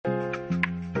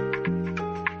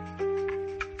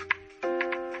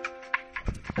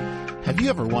Have you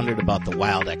ever wondered about the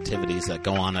wild activities that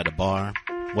go on at a bar?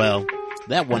 Well,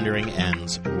 that wondering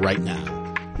ends right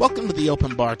now. Welcome to the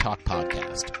Open Bar Talk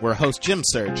podcast, where host Jim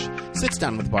Search sits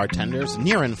down with bartenders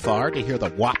near and far to hear the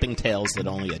whopping tales that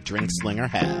only a drink slinger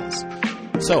has.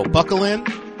 So buckle in,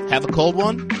 have a cold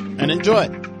one, and enjoy.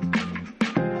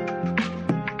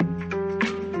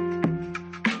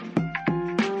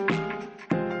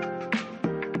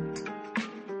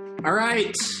 All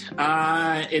right,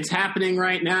 it's happening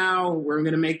right now. We're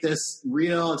going to make this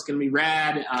real. It's going to be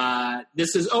rad.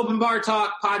 This is Open Bar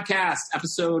Talk podcast,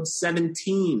 episode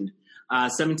 17.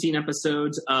 17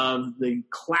 episodes of the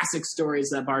classic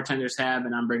stories that bartenders have,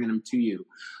 and I'm bringing them to you.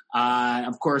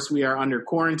 Of course, we are under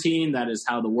quarantine. That is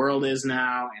how the world is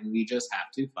now, and we just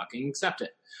have to fucking accept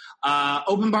it.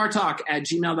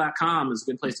 openbartalk@gmail.com is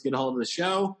a good place to get a hold of the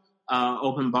show.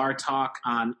 Open Bar Talk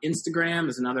on Instagram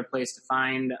is another place to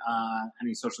find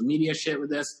any social media shit with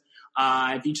this.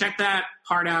 If you check that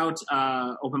part out,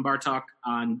 Open Bar Talk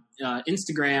on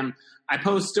Instagram, I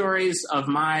post stories of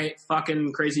my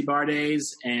fucking crazy bar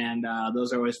days, and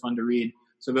those are always fun to read.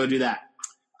 So go do that.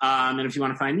 And if you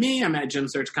want to find me, I'm at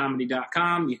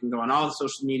jimsearchcomedy.com. You can go on all the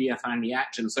social media, find me at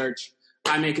jimsearch.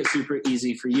 I make it super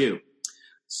easy for you.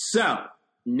 So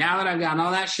now that I've gotten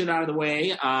all that shit out of the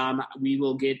way, we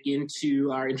will get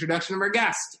into our introduction of our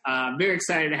guest. Very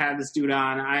excited to have this dude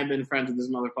on. I've been friends with this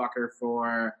motherfucker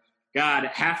for, God,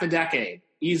 half a decade.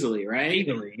 Easily, right?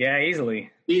 Easily, yeah, easily.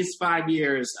 These 5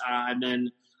 years, I've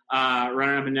been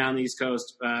running up and down the East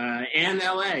Coast and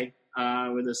L.A.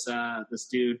 With this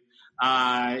dude.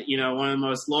 One of the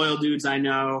most loyal dudes I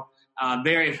know.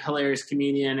 Very hilarious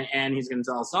comedian, and he's going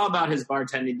to tell us all about his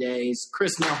bartending days.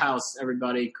 Chris Millhouse,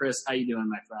 everybody. Chris, how you doing,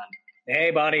 my friend?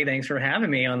 Hey, buddy. Thanks for having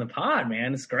me on the pod,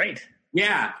 man. It's great.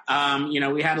 Yeah.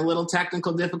 We had a little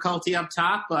technical difficulty up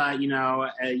top, but,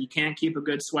 you can't keep a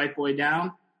good swipe boy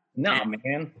down. No,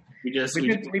 man.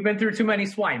 We've been through too many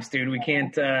swipes, dude. We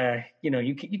can't,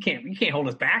 you can't hold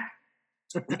us back.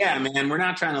 Yeah, man. We're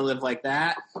not trying to live like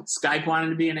that. Skype wanted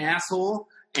to be an asshole.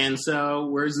 And so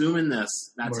we're zooming this.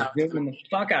 We're zooming the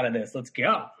fuck out of this. Let's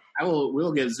go.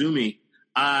 We'll get zoomy.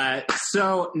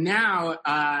 So now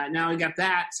we got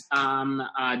that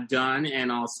done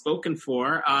and all spoken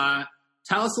for.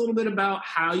 Tell us a little bit about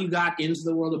how you got into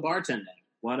the world of bartending.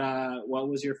 What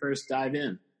was your first dive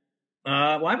in?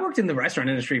 Well, I've worked in the restaurant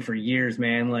industry for years,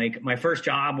 man. Like my first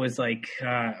job was I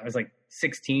was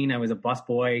 16. I was a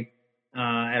busboy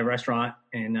at a restaurant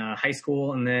in high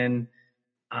school, and then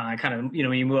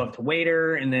you move up to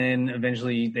waiter, and then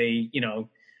eventually they, you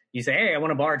say, hey, I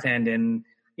want to bartend. And,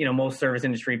 most service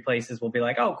industry places will be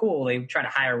like, oh, cool. They try to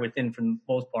hire within for the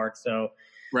most part. So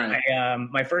right.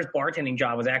 My first bartending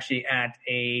job was actually at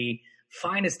a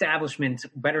fine establishment,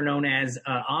 better known as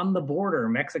On the Border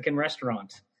Mexican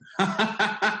restaurant.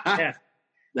 Yeah.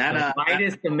 The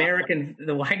widest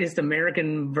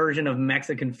American version of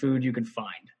Mexican food you could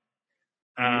find.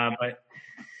 But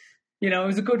it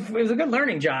was a good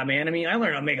learning job, man. I mean, I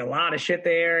learned how to make a lot of shit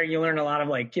there. You learn a lot of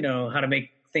how to make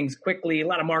things quickly, a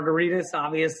lot of margaritas,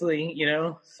 obviously,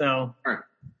 so sure.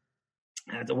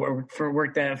 I had to work for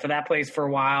that place for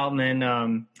a while. And then I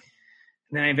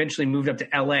eventually moved up to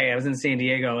LA. I was in San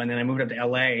Diego, and then I moved up to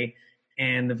LA,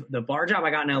 and the bar job I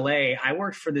got in LA, I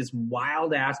worked for this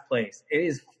wild ass place. It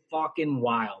is fucking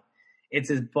wild. It's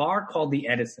this bar called the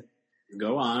Edison.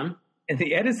 Go on. And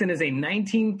the Edison is a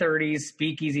 1930s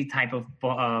speakeasy type of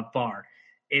bar.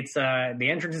 It's the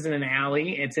entrance is in an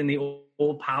alley. It's in the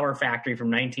old power factory from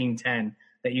 1910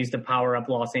 that used to power up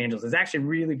Los Angeles. It's actually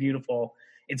really beautiful.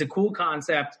 It's a cool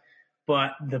concept,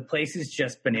 but the place is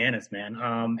just bananas,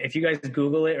 man. If you guys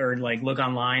Google it or look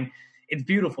online, it's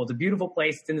beautiful. It's a beautiful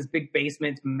place. It's in this big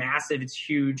basement. It's massive. It's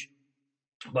huge.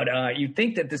 But you'd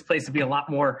think that this place would be a lot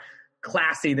more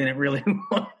classy than it really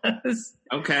was.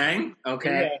 Okay.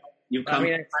 Yeah. You've come to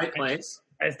the right place.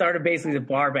 I started basically the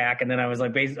bar back, and then I was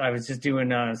I was just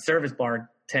doing service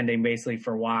bartending basically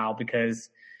for a while because,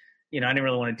 I didn't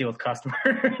really want to deal with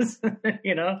customers,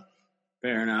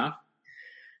 Fair enough.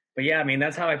 But yeah, I mean,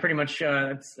 that's how I pretty much,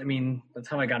 that's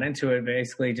how I got into it,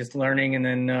 basically just learning. And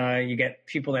then you get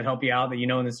people that help you out that,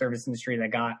 in the service industry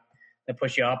that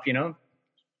push you up,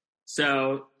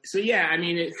 So yeah, I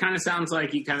mean, it kind of sounds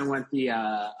like you kind of went the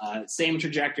same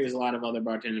trajectory as a lot of other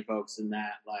bartending folks in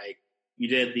that, you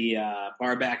did the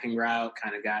bar backing route,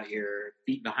 kind of got your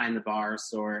feet behind the bar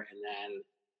sort, and then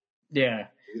yeah.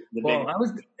 I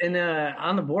was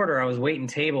on the border. I was waiting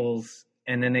tables,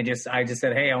 and then I just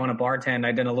said, hey, I want to bartend.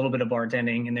 I did a little bit of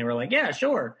bartending, and they were like, yeah,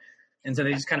 sure. And so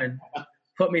they just kind of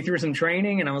put me through some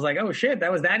training, and I was like, oh shit,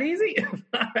 that was that easy.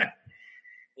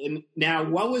 And now,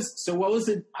 what was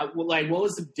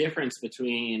the difference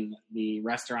between the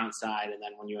restaurant side and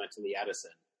then when you went to the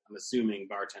Edison? I'm assuming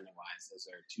bartending wise, those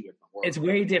are two different worlds. It's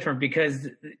way different because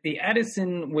the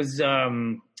Edison was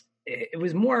it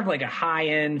was more of like a high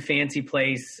end fancy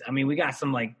place. I mean, we got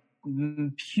some like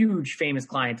huge famous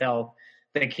clientele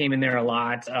that came in there a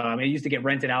lot. It used to get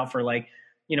rented out for like,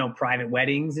 private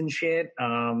weddings and shit.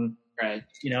 Right.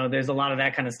 There's a lot of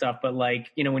that kind of stuff. But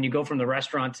like, when you go from the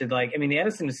restaurant to like, I mean, the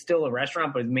Edison is still a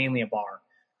restaurant, but it's mainly a bar.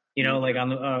 Like on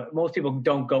the, most people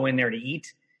don't go in there to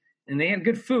eat, and they had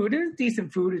good food. It was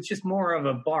decent food. It's just more of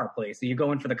a bar place. So you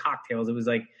go in for the cocktails. It was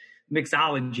like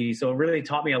mixology. So it really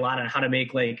taught me a lot on how to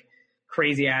make like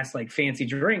crazy ass, like fancy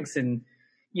drinks. And,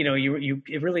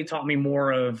 it really taught me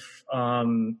more of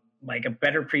like a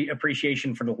better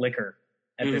appreciation for the liquor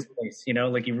at this place.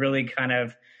 Like you really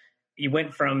you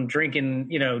went from drinking,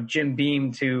 Jim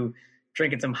Beam to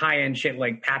drinking some high end shit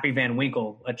like Pappy Van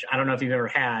Winkle, which I don't know if you've ever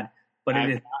had, but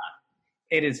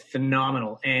it is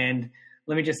phenomenal. And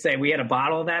let me just say, we had a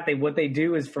bottle of that. What they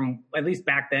do is, from at least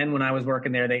back then when I was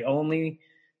working there,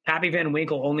 Pappy Van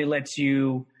Winkle only lets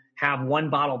you have one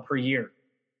bottle per year.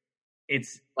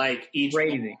 It's like each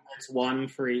crazy. It's one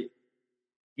free.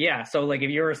 Yeah. So like if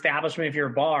you're a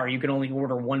bar, you can only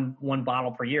order one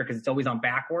bottle per year because it's always on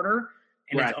back order.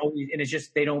 And it's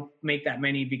just, they don't make that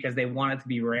many because they want it to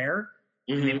be rare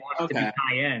and they want it to be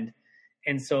high end.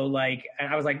 And so like,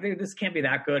 I was like, this can't be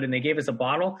that good. And they gave us a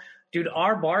bottle. Dude,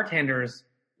 our bartenders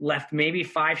left maybe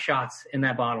 5 shots in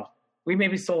that bottle. We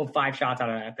maybe sold 5 shots out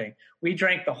of that thing. We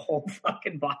drank the whole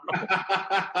fucking bottle.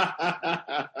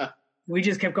 We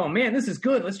just kept going, man, this is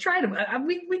good. Let's try it.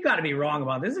 We got to be wrong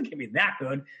about this. It can't be that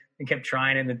good. And kept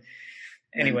trying. And then,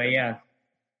 anyway, yeah.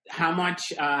 How much,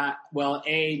 do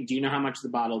you know how much the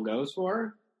bottle goes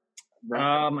for?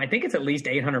 I think it's at least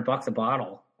 $800 a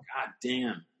bottle. God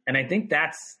damn. And I think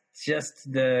that's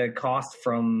just the cost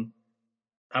from,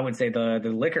 I would say, the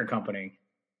liquor company.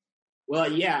 Well,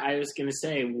 yeah, I was going to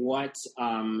say, what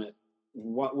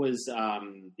was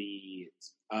the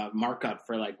markup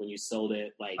for like when you sold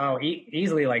it? Like,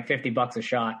 easily like $50 a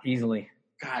shot, easily.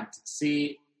 God,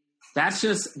 see, that's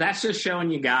just showing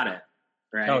you got it,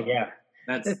 right? Oh yeah,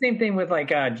 that's the same thing with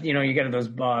like you get those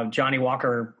Johnny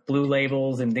Walker Blue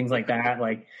Labels and things like that.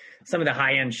 Like some of the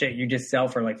high end shit you just sell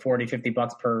for like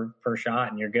 $40-$50 per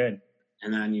shot, and you're good.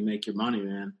 And then you make your money,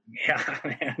 man. Yeah,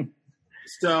 man.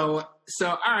 So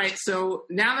all right. So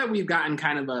now that we've gotten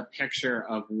kind of a picture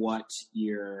of what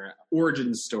your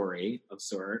origin story of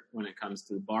sort when it comes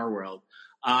to the bar world,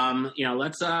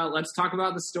 let's talk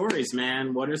about the stories,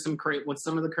 man. What's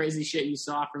some of the crazy shit you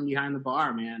saw from behind the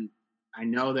bar, man? I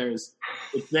know it's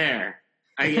there.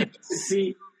 I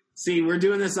see, we're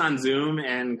doing this on Zoom,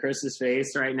 and Chris's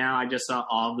face right now, I just saw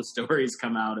all the stories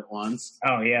come out at once.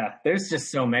 Oh yeah. There's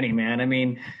just so many, man. I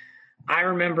mean, I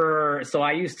remember, so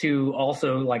I used to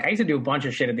do a bunch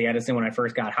of shit at the Edison when I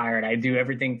first got hired. I do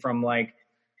everything from like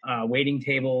waiting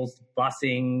tables,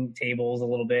 bussing tables a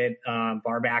little bit,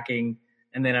 bar backing.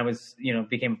 And then I was,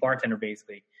 became a bartender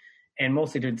basically, and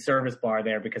mostly did service bar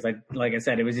there because like I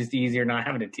said, it was just easier not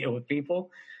having to deal with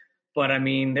people. But I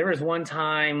mean, there was one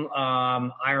time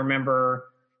I remember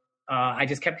I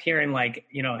just kept hearing like,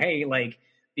 hey, like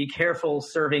be careful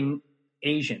serving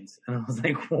Asians. And I was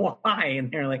like, why? And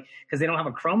they're like, because they don't have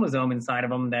a chromosome inside of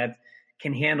them that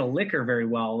can handle liquor very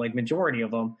well, like majority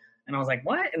of them. And I was like,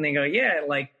 what? And they go, yeah,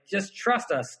 like just trust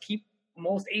us. Keep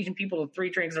most Asian people to 3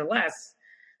 drinks or less.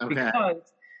 Okay. Because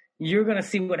you're going to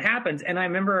see what happens. And I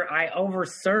remember I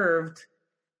overserved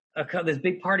this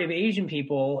big party of Asian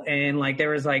people. And like,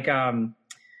 there was like,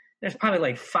 there's probably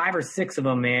like 5 or 6 of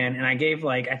them, man. And I gave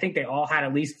like, I think they all had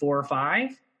at least 4 or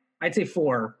 5. I'd say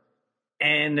 4.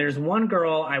 And there's one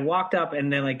girl, I walked up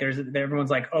and then like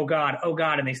everyone's like, oh God.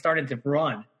 And they started to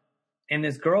run. And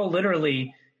this girl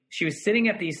literally, she was sitting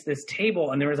at this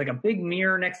table and there was like a big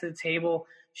mirror next to the table.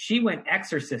 She went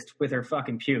exorcist with her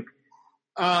fucking puke.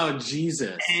 Oh,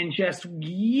 Jesus. And just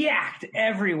yacked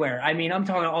everywhere. I mean, I'm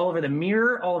talking all over the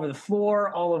mirror, all over the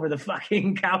floor, all over the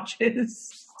fucking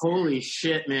couches. Holy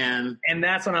shit, man. And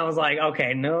that's when I was like,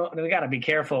 okay, no, we got to be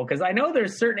careful. Because I know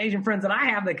there's certain Asian friends that I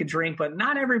have that could drink, but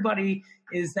not everybody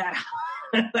is that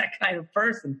kind of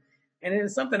person. And it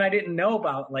was something I didn't know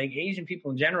about, like Asian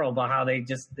people in general, about how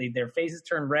their faces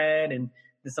turn red and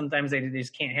sometimes they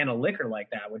just can't handle liquor like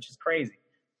that, which is crazy.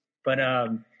 But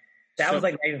that was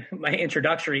like my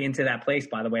introductory into that place,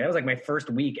 by the way. That was like my first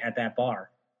week at that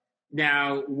bar.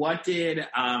 Now, what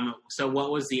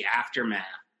was the aftermath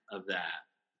of that?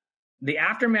 The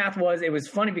aftermath was, it was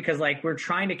funny because like we're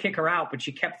trying to kick her out, but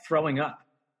she kept throwing up.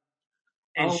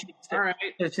 And all right.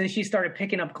 So she started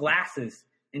picking up glasses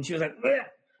and she was like, bleh.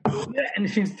 And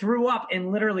she threw up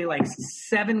in literally like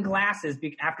 7 glasses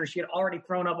after she had already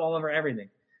thrown up all over everything.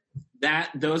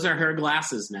 Those are her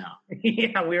glasses now.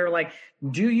 Yeah, we were like,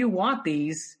 do you want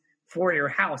these for your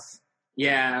house?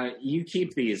 Yeah, you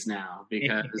keep these now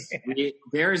because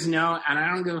there's no, and I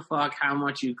don't give a fuck how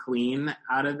much you clean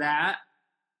out of that.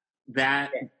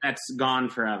 That's gone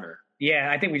forever. Yeah,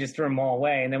 I think we just threw them all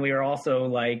away. And then we were also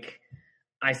like,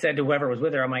 I said to whoever was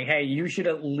with her, I'm like, hey, you should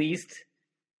at least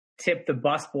tip the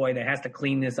busboy that has to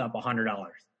clean this up $100.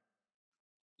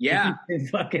 Yeah.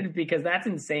 Fucking, because that's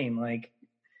insane. Like,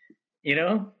 you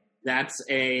know? That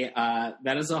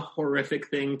is a horrific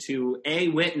thing to A,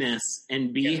 witness,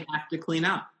 and B, have to clean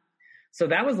up. So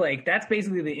that's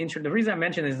basically the reason I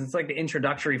mentioned this is it's like the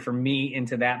introductory for me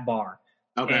into that bar.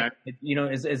 Okay.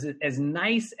 And, as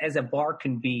nice as a bar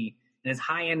can be and as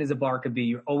high end as a bar could be,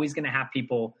 you're always going to have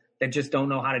people that just don't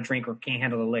know how to drink or can't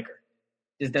handle the liquor.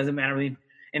 Just doesn't matter.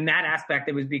 In that aspect,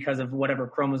 it was because of whatever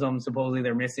chromosomes supposedly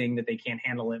they're missing that they can't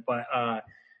handle it. But,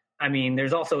 I mean,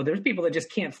 there's people that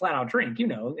just can't flat out drink, you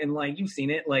know, and like, you've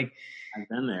seen it, like I've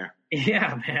been there.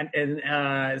 Yeah, man.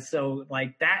 And, so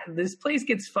like this place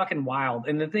gets fucking wild.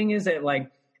 And the thing is that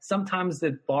like, sometimes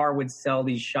the bar would sell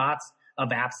these shots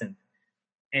of absinthe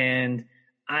and,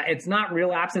 it's not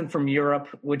real absinthe from Europe,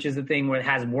 which is the thing where it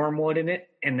has wormwood in it.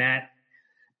 And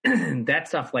that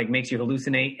stuff like makes you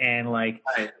hallucinate and like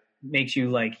makes you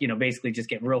like, you know, basically just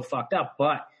get real fucked up.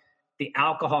 But the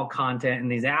alcohol content in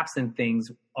these absinthe things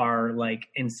are like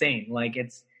insane. Like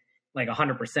it's like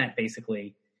 100%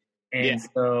 basically. And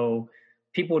so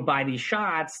people would buy these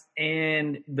shots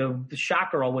and the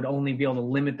shot girl would only be able to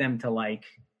limit them to like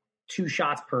 2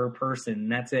 shots per person.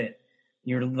 That's it.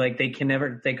 You're like, they could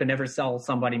never sell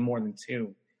somebody more than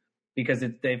 2 because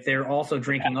if they're also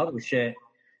drinking other shit.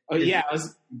 Oh yeah. I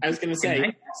was going to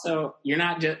say, so you're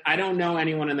not just, I don't know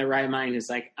anyone in their right mind who's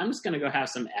like, I'm just going to go have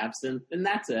some absinthe and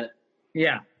that's it.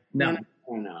 Yeah. No,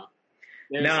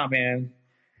 no, man.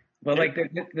 But like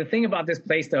the thing about this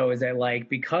place though is that like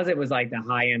because it was like the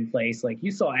high end place, like you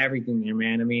saw everything there,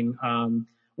 man. I mean,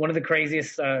 one of the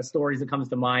craziest stories that comes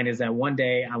to mind is that one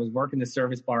day I was working the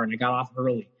service bar and I got off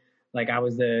early. Like I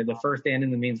was the first in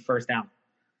and the means first out.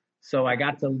 So I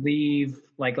got to leave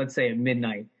like let's say at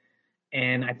midnight,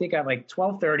 and I think at like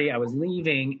 12:30 I was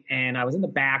leaving and I was in the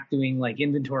back doing like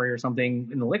inventory or something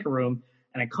in the liquor room,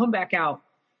 and I come back out.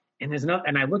 And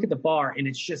and I look at the bar and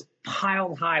it's just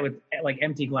piled high with like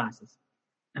empty glasses.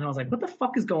 And I was like, what the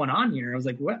fuck is going on here? I was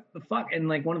like, what the fuck? And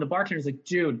like one of the bartenders was like,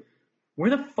 dude,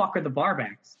 where the fuck are the bar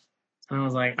backs? And I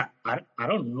was like, I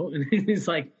don't know. And he's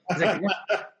like,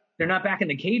 they're not back in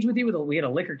the cage with you? We had a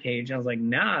liquor cage. I was like,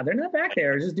 nah, they're not back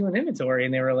there. I was just doing inventory.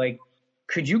 And they were like,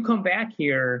 could you come back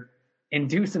here and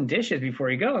do some dishes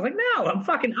before you go? I was like, no, I'm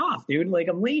fucking off, dude. Like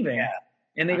I'm leaving. Yeah.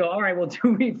 And they go, all right, well, do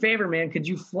me a favor, man. Could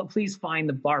you please find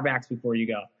the bar backs before you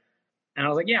go? And I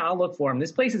was like, yeah, I'll look for them.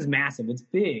 This place is massive. It's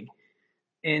big.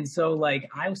 And so, like,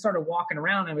 I started walking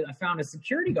around, and I found a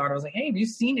security guard. I was like, hey, have you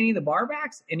seen any of the bar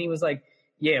backs? And he was like,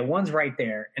 yeah, one's right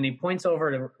there. And he points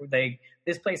over to,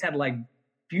 this place had, like,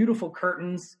 beautiful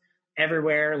curtains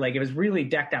everywhere. Like, it was really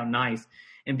decked out nice.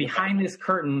 And behind this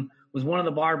curtain was one of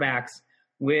the bar backs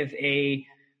with a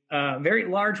very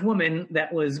large woman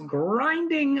that was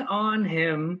grinding on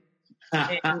him.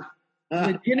 And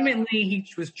legitimately, he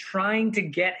was trying to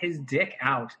get his dick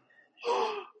out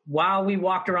while we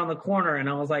walked around the corner. And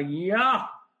I was like, yo,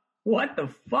 what the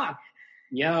fuck?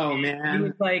 Yo,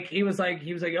 man. He was like,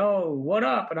 oh, what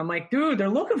up? And I'm like, dude, they're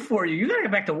looking for you. You gotta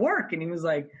get back to work. And he was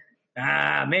like,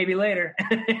 maybe later.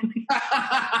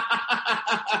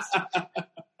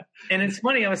 And it's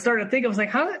funny, I was starting to think, I was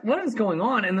like, what is going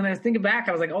on? And then I was thinking back,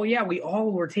 I was like, oh yeah, we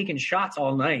all were taking shots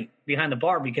all night behind the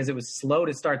bar because it was slow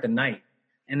to start the night.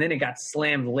 And then it got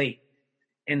slammed late.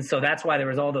 And so that's why there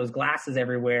was all those glasses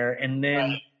everywhere. And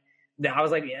then I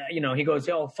was like, he goes,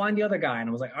 yo, find the other guy. And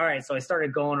I was like, all right. So I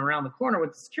started going around the corner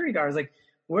with the security guard. I was like,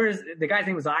 the guy's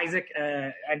name was Isaac.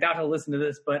 I doubt he'll listen to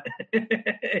this, but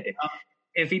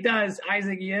if he does,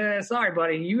 Isaac, yeah, sorry,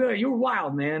 buddy. You were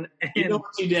wild, man. And you know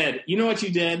what you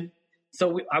did?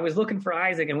 So I was looking for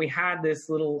Isaac, and we had this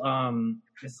little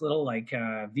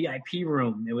VIP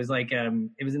room. It was like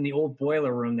it was in the old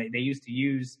boiler room that they used to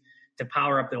use to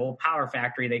power up the old power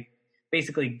factory. They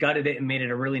basically gutted it and made it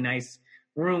a really nice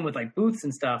room with like booths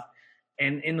and stuff.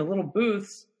 And in the little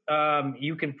booths,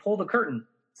 you can pull the curtain,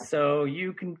 so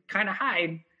you can kind of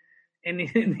hide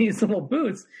in these little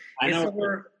booths. I know.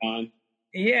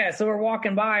 So we're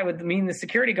walking by with me and the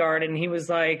security guard, and he was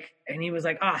like,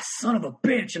 son of a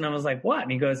bitch. And I was like, what?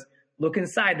 And he goes, look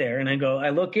inside there. And I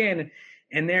look in,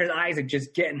 and there's Isaac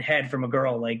just getting head from a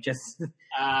girl, like just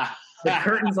the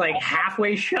curtain's like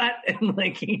halfway shut and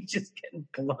like he's just getting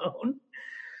blown.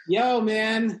 Yo,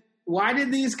 man, why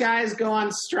did these guys go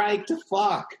on strike to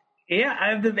fuck?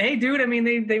 Yeah, hey, dude, I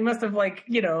mean, they must have, like,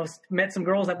 you know, met some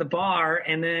girls at the bar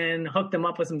and then hooked them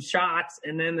up with some shots,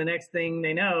 and then the next thing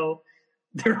they know,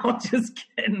 they're all just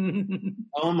getting...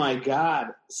 Oh, my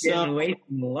God. Getting way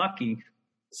from lucky.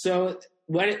 So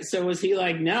was he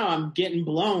like, no, I'm getting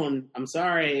blown. I'm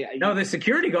sorry. No, the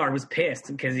security guard was pissed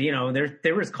because, you know,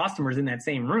 there was customers in that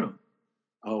same room.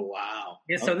 Oh, wow.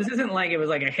 Yeah, so this isn't like it was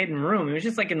like a hidden room. It was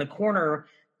just like in the corner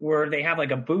where they have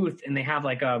like a booth and they have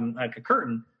like a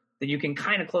curtain that you can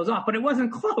kind of close off, but it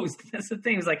wasn't closed. That's the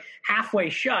thing. It was like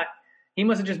halfway shut. He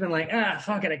must have just been like,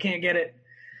 fuck it, I can't get it.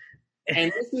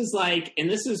 And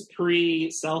this is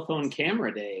pre-cell phone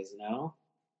camera days, no?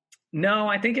 No,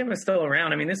 I think it was still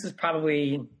around. I mean, this is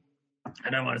probably,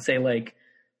 I don't want to say like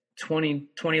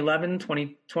 2011,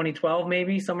 2012,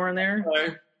 maybe somewhere in there.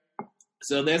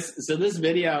 So this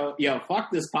video,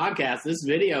 fuck this podcast. This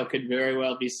video could very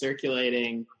well be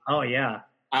circulating. Oh yeah.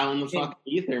 Out in the fucking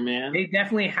ether, man. They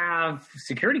definitely have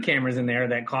security cameras in there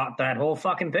that caught that whole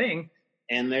fucking thing.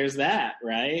 And there's that,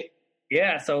 right?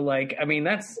 Yeah. So like, I mean,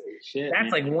 that's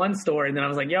like one story. And then I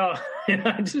was like, yo,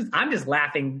 I'm just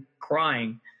laughing,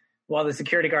 crying, while the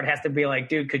security guard has to be like,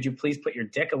 dude, could you please put your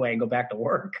dick away and go back to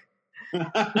work?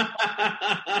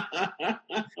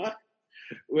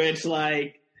 Which,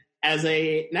 like,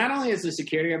 not only as a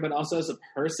security guard, but also as a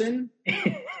person,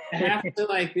 I have to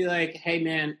like be like, hey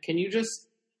man, can you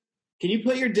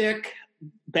put your dick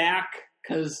back?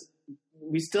 Cause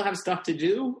we still have stuff to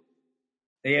do.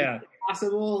 Yeah. Is it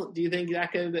possible? Do you think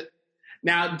that could,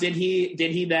 now, did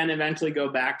he then eventually go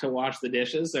back to wash the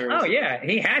dishes? Or oh yeah,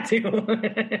 he had to.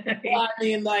 Well, I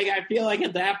mean, like, I feel like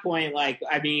at that point, like,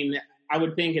 I mean, I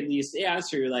would think at least, yeah,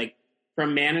 that's true. Like,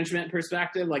 from management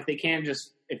perspective, like, they can't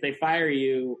just, if they fire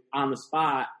you on the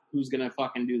spot, who's going to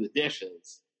fucking do the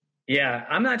dishes? Yeah,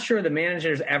 I'm not sure the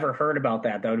managers ever heard about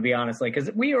that, though, to be honest. Like,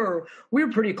 because we were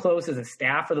pretty close as a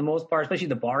staff for the most part, especially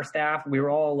the bar staff. We were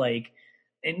all like,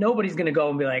 and nobody's going to go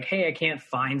and be like, hey, I can't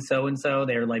find so-and-so.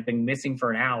 They're like been missing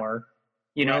for an hour.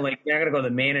 You know, like they're not going to go to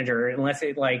the manager unless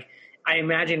it like, I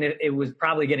imagine it was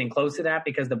probably getting close to that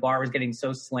because the bar was getting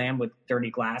so slammed with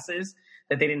dirty glasses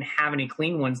that they didn't have any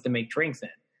clean ones to make drinks in.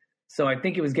 So I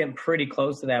think it was getting pretty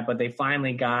close to that, but they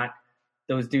finally got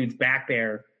those dudes back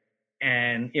there.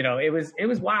 And, you know, it was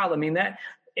wild. I mean, that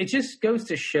it just goes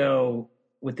to show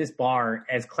with this bar,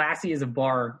 as classy as a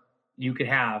bar you could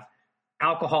have,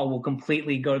 alcohol will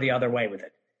completely go the other way with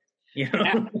it. You know?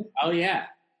 Yeah. Oh, yeah.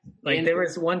 Like there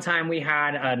was one time we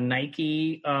had a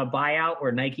Nike buyout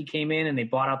where Nike came in and they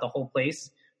bought out the whole place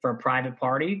for a private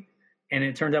party. And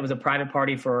it turns out it was a private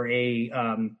party for a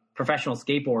professional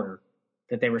skateboarder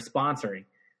that they were sponsoring.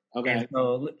 Okay. And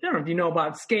so I don't know if you know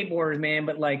about skateboarders, man,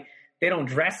 but like they don't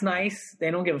dress nice. They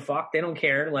don't give a fuck. They don't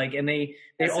care. Like, and they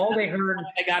all they heard.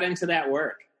 They got into that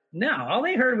work. No, all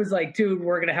they heard was like, dude,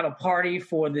 we're going to have a party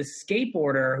for this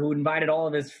skateboarder who invited all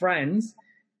of his friends.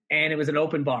 And it was an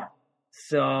open bar.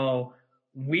 So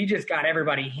we just got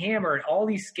everybody hammered. All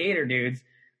these skater dudes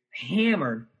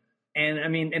hammered. And I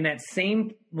mean, in that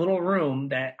same little room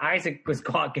that Isaac was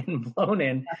caught getting blown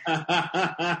in,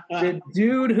 the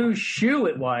dude whose shoe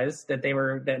it was that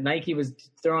Nike was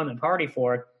throwing the party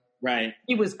for, right?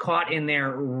 He was caught in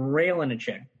there railing a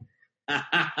chick.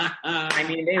 I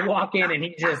mean, they walk in and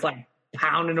he's just like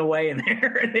pounding away in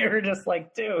there. They were just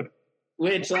like, dude.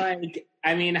 Which, like,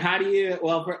 I mean, how do you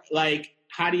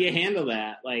handle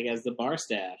that? Like, as the bar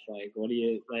staff, like, what do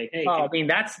you like? Hey, I mean,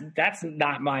 that's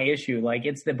not my issue. Like,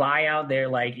 it's the buyout. They're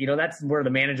like, you know, that's where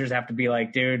the managers have to be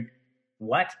like, dude,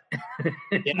 what?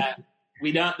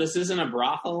 Yeah, this isn't a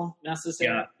brothel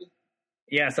necessarily.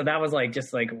 Yeah. So that was like,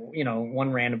 just like, you know,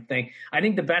 one random thing. I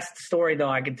think the best story though,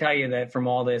 I can tell you that from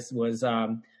all this was,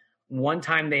 one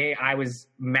time I was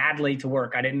mad late to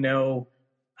work. I didn't know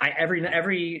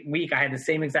every week I had the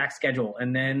same exact schedule.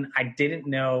 And then I didn't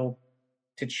know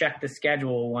to check the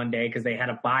schedule one day because they had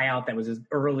a buyout that was an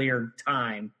earlier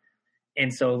time.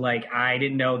 And so like, I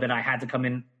didn't know that I had to come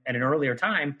in at an earlier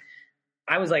time.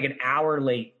 I was like an hour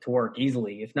late to work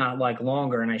easily, if not like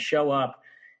longer. And I show up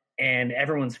and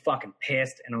everyone's fucking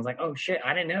pissed. And I was like, oh shit,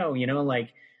 I didn't know, you know,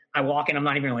 like I walk in, I'm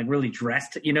not even like really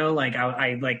dressed, you know, like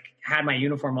I like had my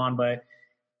uniform on, but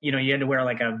you know, you had to wear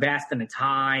like a vest and a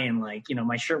tie and like, you know,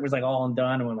 my shirt was like all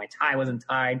undone and when my tie wasn't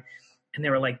tied. And they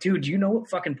were like, dude, do you know what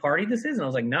fucking party this is? And I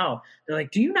was like, no. They're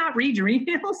like, do you not read your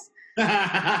emails?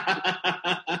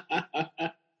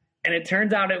 And it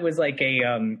turns out it was like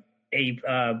a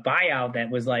buyout that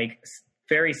was like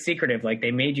very secretive. Like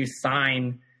they made you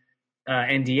sign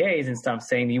NDAs and stuff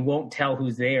saying you won't tell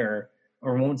who's there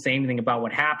or won't say anything about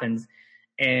what happens.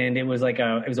 And it was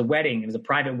it was a wedding. It was a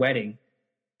private wedding.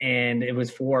 And it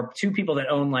was for two people that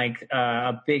own like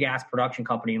a big ass production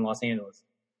company in Los Angeles,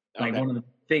 like one of the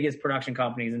biggest production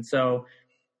companies. And so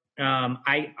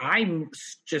I'm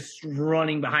just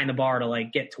running behind the bar to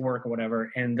like get to work or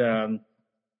whatever. And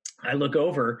I look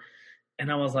over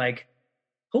and I was like,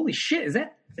 holy shit, is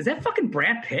that fucking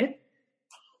Brad Pitt?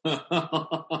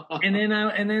 and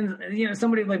then you know,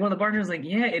 somebody like one of the bartenders was like,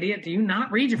 yeah, idiot, do you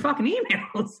not read your fucking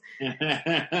emails?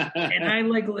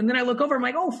 and then I look over, I'm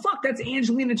like, oh fuck, that's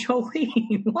Angelina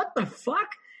Jolie. What the fuck?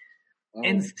 Oh.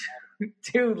 And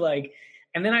dude, like,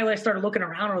 and then I started looking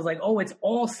around and I was like, oh, it's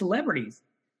all celebrities.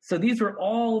 So these were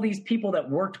all these people that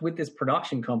worked with this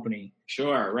production company.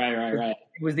 Sure, right.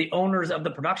 It was the owners of the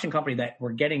production company that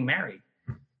were getting married.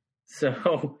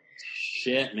 So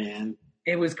shit, man.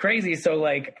 It was crazy. So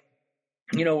like,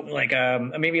 you know, like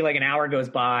maybe like an hour goes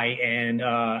by and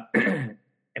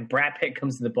and Brad Pitt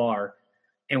comes to the bar,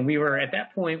 and we were at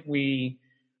that point we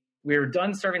were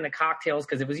done serving the cocktails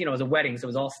because it was, you know, it was a wedding, so it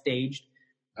was all staged.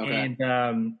 Okay.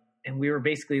 And we were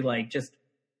basically like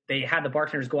they had the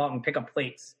bartenders go out and pick up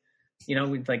plates, you know,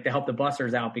 like to help the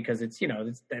bussers out because it's, you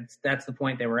know, that's the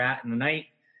point they were at in the night.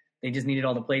 They just needed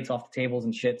all the plates off the tables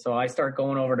and shit. So I start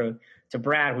going over to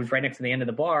Brad, who's right next to the end of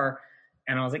the bar.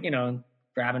 And I was like, you know,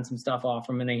 grabbing some stuff off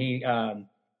him. And then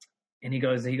he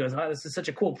goes, oh, this is such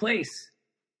a cool place.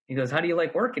 He goes, how do you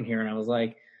like working here? And I was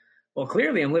like, well,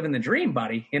 clearly I'm living the dream,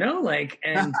 buddy, you know, like,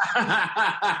 and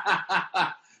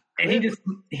and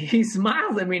he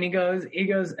smiles at me and he goes,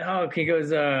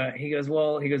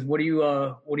 what do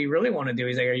you really want to do?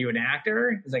 He's like, are you an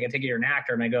actor? He's like, I take it you're an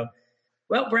actor. And I go,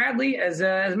 well, Bradley, as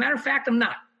a matter of fact, I'm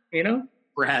not, you know?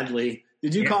 Bradley.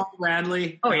 Did you call him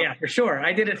Bradley? Oh, yeah, for sure.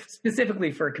 I did it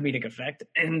specifically for a comedic effect.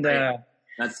 And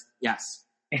yes.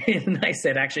 And I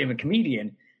said, actually, I'm a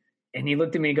comedian. And he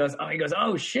looked at me and goes,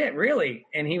 oh, shit, really?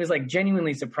 And he was like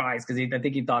genuinely surprised because I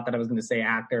think he thought that I was going to say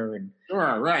actor. And,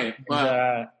 sure, right.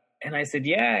 And I said,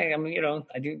 yeah, I mean, you know,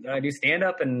 I do stand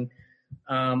up and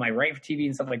I write for TV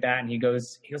and stuff like that. And he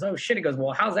goes, oh, shit. He goes,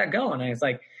 well, how's that going? And I was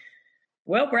like,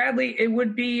 well, Bradley, it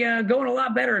would be going a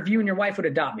lot better if you and your wife would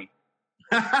adopt me.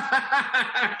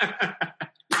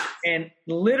 And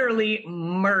literally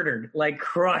murdered, like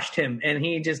crushed him. And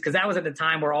he just, because that was at the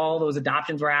time where all those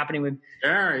adoptions were happening with,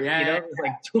 sure, yeah, you know, it was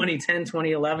like 2010,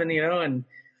 2011, you know, and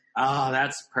oh,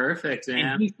 that's perfect, man.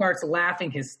 And he starts laughing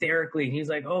hysterically. He's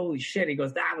like, holy shit. He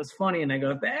goes, that was funny. And I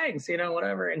go, thanks, you know,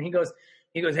 whatever. And he goes,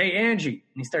 hey, Angie.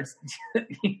 And he starts,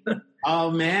 oh,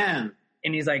 man.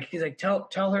 And he's like,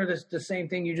 tell her the same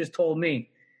thing you just told me.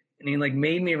 And he like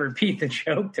made me repeat the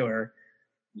joke to her.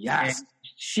 Yes. And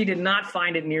she did not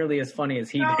find it nearly as funny as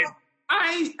he did.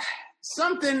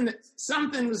 Something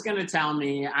was going to tell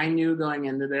me, I knew going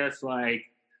into this, like,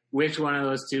 which one of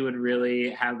those two would really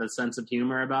have the sense of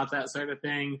humor about that sort of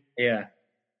thing. Yeah.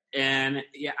 And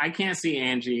yeah, I can't see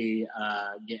Angie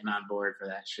getting on board for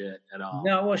that shit at all.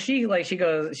 No, well, she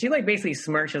basically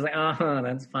smirks. She was like, oh,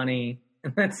 that's funny.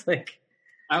 And that's like,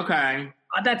 okay.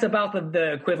 That's about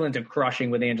the equivalent of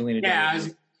crushing with Angelina Jolie. Yeah.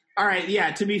 All right.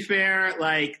 Yeah. To be fair,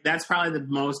 like that's probably the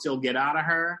most you'll get out of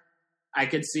her. I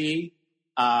could see.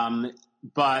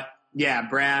 But yeah,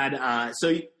 Brad.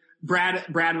 So Brad.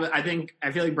 I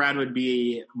feel like Brad would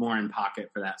be more in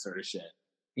pocket for that sort of shit.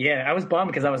 Yeah, I was bummed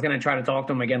because I was going to try to talk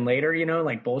to him again later, you know,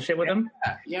 like bullshit with him.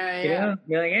 Yeah. You know?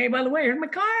 Be like, hey, by the way, here's my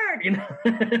card, you know.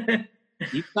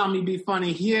 You tell me be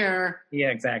funny here. Yeah,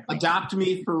 exactly. Adopt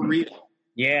me for real.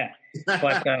 Yeah,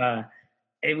 but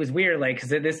it was weird, like, because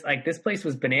this place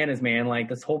was bananas, man. Like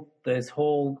this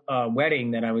whole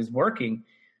wedding that I was working,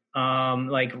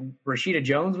 like Rashida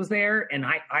Jones was there, and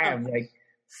I have like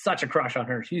such a crush on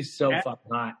her. She's so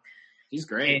fucking hot. She's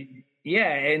great.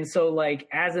 And so like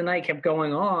as the night kept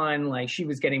going on, like she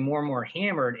was getting more and more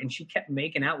hammered, and she kept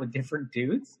making out with different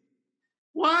dudes.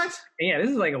 What? Yeah, this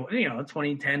is like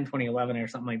 2010, 2011 or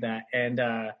something like that, and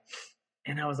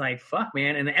I was like, fuck,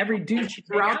 man. And every dude she'd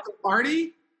make out the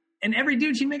party, and every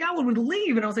dude she'd make out with would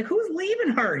leave, and I was like, who's leaving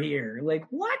her here? Like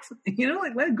what? You know,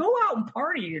 like let's go out and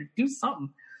party or do something.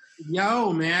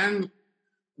 Yo, man,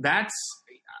 I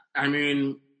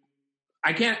mean,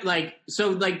 I can't like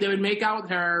so like they would make out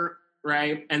with her.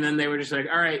 Right. And then they were just like,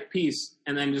 all right, peace.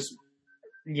 And then just.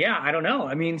 Yeah, I don't know.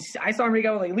 I mean, I saw her make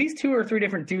out with like at least 2 or 3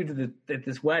 different dudes at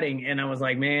this wedding. And I was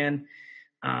like, man,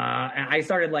 and I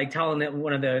started like telling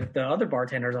one of the other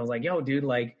bartenders, I was like, yo, dude,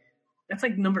 like, that's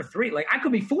like number 3. Like, I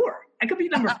could be 4. I could be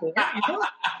number 4. You know?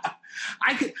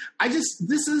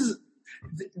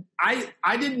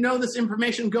 I didn't know this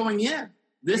information going in.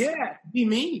 This could be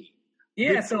me.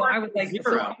 Yeah, so I was like,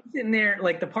 so I was sitting there,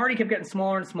 like the party kept getting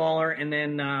smaller and smaller, and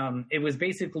then it was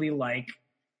basically like,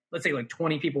 let's say like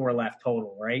 20 people were left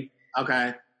total, right?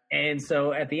 Okay. And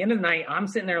so at the end of the night, I'm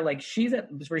sitting there like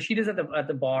Rashida's at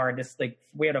the bar. Just like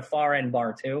we had a far end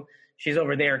bar too. She's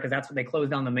over there because that's what they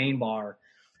closed down the main bar.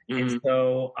 Mm-hmm. And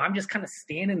so I'm just kind of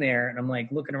standing there and I'm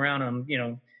like looking around. I'm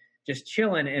just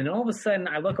chilling. And all of a sudden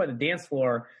I look at the dance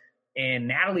floor and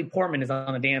Natalie Portman is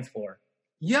on the dance floor.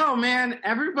 Yo, man,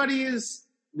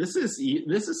 this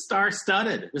is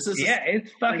star-studded.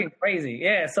 It's fucking crazy.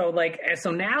 Yeah, so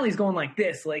Natalie's going like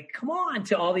this, like, come on,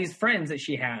 to all these friends that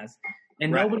she has.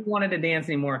 And nobody wanted to dance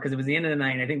anymore because it was the end of the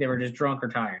night and I think they were just drunk or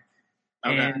tired.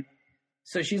 Okay. And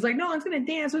so she's like, no one's going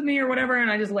to dance with me or whatever.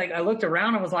 And I just I looked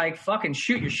around and was like, fucking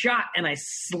shoot your shot. And I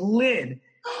slid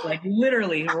like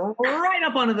literally right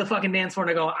up onto the fucking dance floor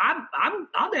and I go,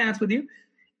 I'll dance with you.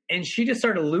 And she just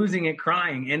started losing it,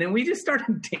 crying, and then we just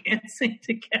started dancing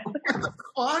together.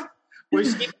 What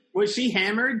the fuck? Was she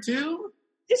hammered too?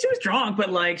 Yeah, she was drunk, but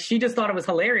like she just thought it was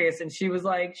hilarious, and she was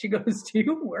like, she goes, "Do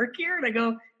you work here?" And I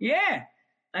go, "Yeah."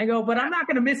 I go, "But I'm not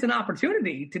going to miss an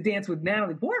opportunity to dance with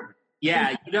Natalie Portman."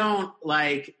 Yeah, you don't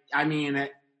like. I mean,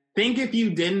 think if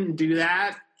you didn't do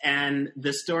that, and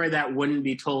the story that wouldn't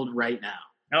be told right now.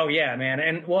 Oh, yeah, man.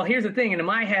 And, well, here's the thing. And in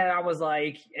my head, I was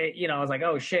like,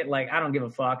 oh, shit, like, I don't give a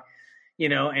fuck,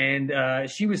 and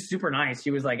she was super nice.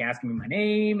 She was, like, asking me my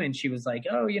name, and she was like,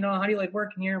 oh, how do you like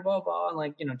working here, blah, blah, and,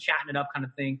 like, chatting it up kind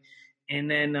of thing. And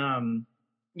then,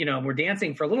 we're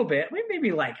dancing for a little bit,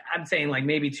 maybe, like, I'm saying, like,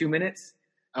 maybe 2 minutes.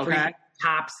 Okay.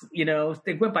 Tops,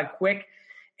 they went by quick.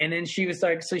 And then she was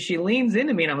like, so she leans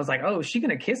into me and I was like, oh, is she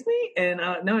going to kiss me? And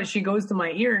no, she goes to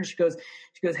my ear and she goes,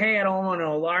 hey, I don't want to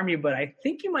alarm you, but I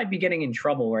think you might be getting in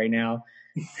trouble right now.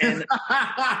 And,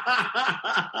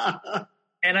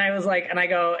 and I was like, and I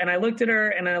go, and I looked at her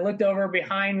and I looked over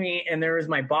behind me and there was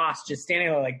my boss just standing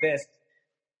there like this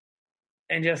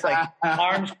and just like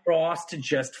arms crossed,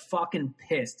 just fucking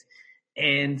pissed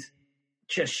and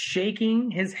just shaking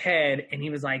his head. And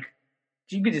he was like,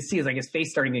 you could just see his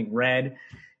face starting getting red.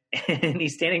 And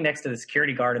he's standing next to the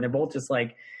security guard, and they're both just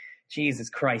like, Jesus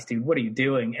Christ, dude, what are you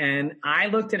doing? And I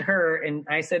looked at her, and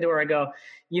I said to her, I go,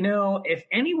 if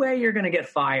any way you're going to get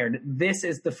fired, this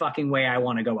is the fucking way I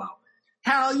want to go out.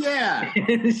 Hell yeah.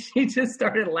 And she just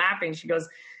started laughing. She goes,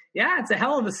 yeah, it's a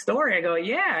hell of a story. I go,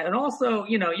 yeah. And also,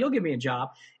 you'll give me a job.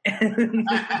 And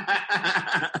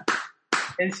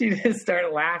she just started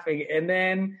laughing. And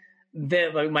then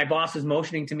my boss was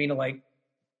motioning to me to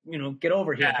get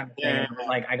over here. Kind of thing.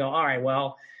 Like, I go, all right,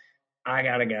 well, I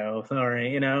gotta go.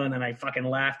 Sorry, and then I fucking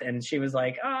left and she was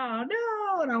like, oh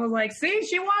no. And I was like, see,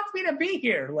 she wants me to be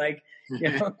here. Like,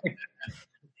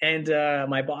 and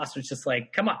my boss was just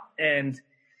like, come on. And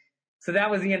so that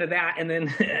was the end of that. And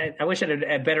then I wish I had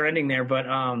a better ending there, but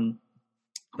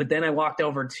then I walked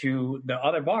over to the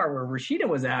other bar where Rashida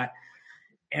was at.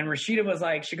 And Rashida was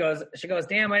like, she goes,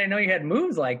 damn, I didn't know you had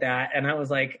moves like that. And I was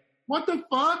like, what the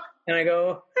fuck? And I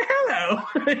go, hello.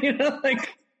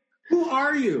 Who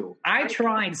are you? I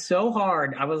tried so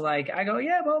hard. I was like, I go,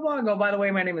 yeah, blah, blah. I go, by the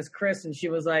way, my name is Chris. And she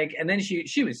was like, and then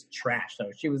she was trash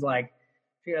though. She was like,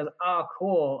 she goes, oh,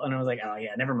 cool. And I was like, oh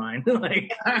yeah, never mind.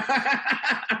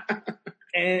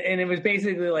 And it was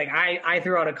basically like, I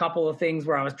threw out a couple of things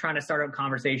where I was trying to start a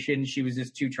conversation. She was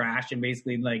just too trash and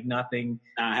basically like nothing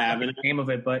came of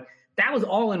it. But that was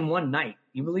all in one night.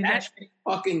 You believe that? That's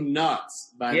fucking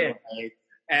nuts, by the way.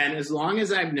 And as long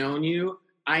as I've known you,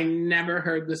 I never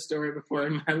heard this story before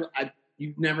in my life.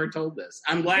 You've never told this.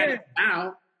 I'm glad it's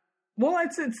out. Well,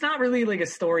 it's not really like a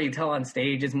story you tell on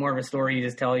stage. It's more of a story you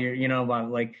just tell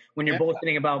about like when you're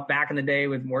bullshitting about back in the day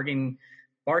with working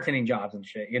bartending jobs and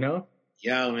shit,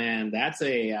 Yo, man, that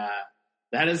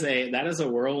is a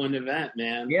whirlwind event,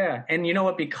 man. Yeah, and you know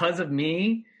what? Because of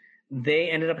me, they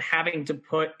ended up having to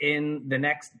put in the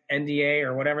next NDA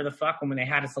or whatever the fuck when they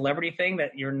had a celebrity thing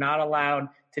that you're not allowed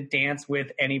to dance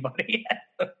with anybody.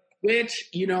 Which,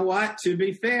 you know what? To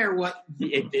be fair,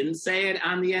 it didn't say it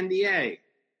on the NDA.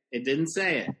 It didn't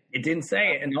say it. It didn't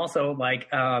say it, and also like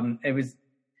it was.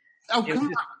 Oh, come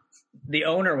on. The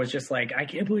owner was just like, I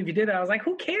can't believe you did that. I was like,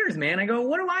 who cares, man? I go,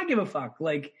 what do I give a fuck?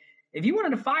 Like, if you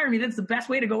wanted to fire me, that's the best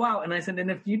way to go out. And I said, and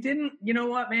if you didn't, you know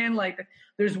what, man? Like,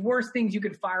 there's worse things you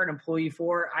could fire an employee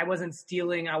for. I wasn't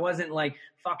stealing. I wasn't, like,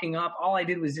 fucking up. All I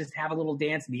did was just have a little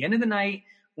dance at the end of the night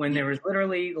when there was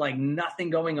literally, like,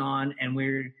 nothing going on, and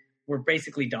we're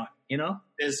basically done,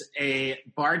 As a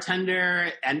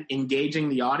bartender and engaging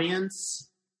the audience,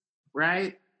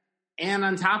 right? And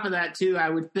on top of that, too, I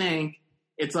would think,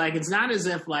 it's like, it's not as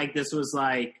if, like, this was,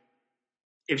 like,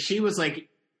 if she was, like,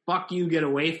 fuck you, get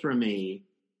away from me,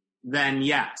 then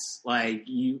yes, like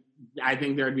I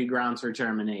think there'd be grounds for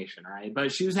termination, right?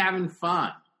 But she was having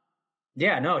fun.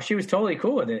 Yeah, no, she was totally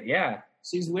cool with it. Yeah.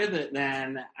 She's with it,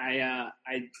 then I'm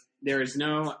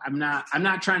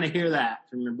not trying to hear that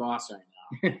from your boss right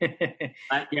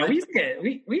now. Yeah, we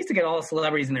used to get all the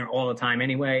celebrities in there all the time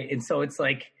anyway, and so it's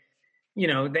like, you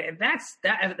know, that's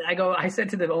that. I said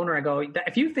to the owner, I go,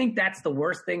 if you think that's the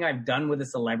worst thing I've done with a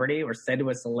celebrity or said to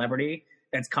a celebrity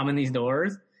that's come in these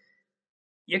doors,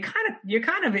 you're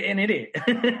kind of an idiot.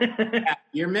 Yeah,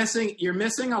 you're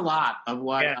missing a lot of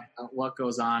what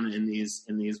goes on in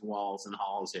these walls and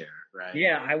halls here, right?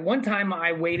 Yeah, one time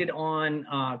I waited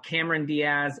on Cameron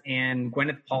Diaz and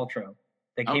Gwyneth Paltrow.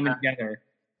 They came in together,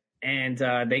 and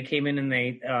they came in and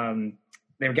they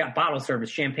got bottle service,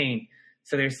 champagne.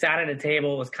 So they sat at a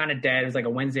table. It was kind of dead. It was like a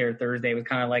Wednesday or Thursday. It was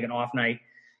kind of like an off night.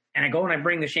 And I go and I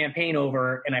bring the champagne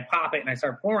over and I pop it and I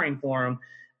start pouring for them.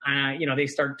 You know, they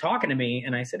start talking to me,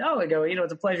 and I said, "Oh, I go, you know,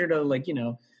 it's a pleasure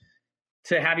to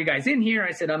to have you guys in here."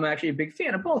 I said, "I'm actually a big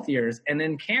fan of both yours." And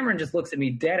then Cameron just looks at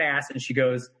me dead ass, and she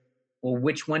goes, "Well,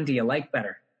 which one do you like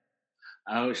better?"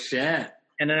 Oh shit!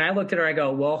 And then I looked at her. I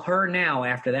go, "Well, her now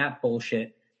after that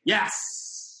bullshit."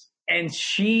 Yes. And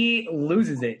she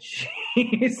loses it.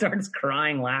 She starts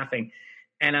crying, laughing,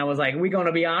 and I was like, "We going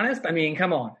to be honest? I mean,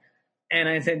 come on." And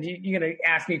I said, "You're going to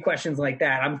ask me questions like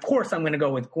that? Of course, I'm going to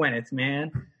go with Gwyneth,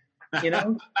 man." You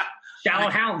know, Shallow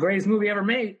Hal, greatest movie ever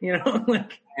made. You know,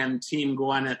 like. And Team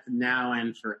Gwyneth now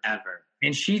and forever.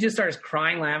 And she just starts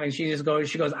crying, laughing. She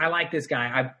goes, "I like this guy.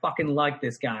 I fucking like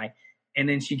this guy." And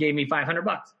then she gave me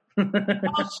 $500.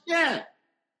 Oh shit!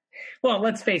 Well,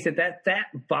 let's face it,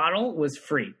 that bottle was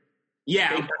free.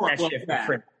 Yeah, they of course. that shit for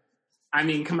free. I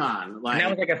mean, come on, like and that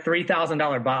was like a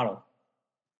 $3,000 bottle.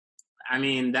 I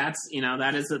mean, that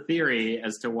is a theory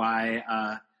as to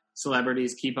why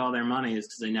celebrities keep all their money is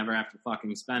because they never have to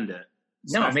fucking spend it.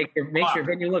 No, make your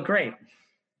venue look great.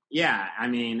 Yeah, I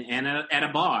mean, and at a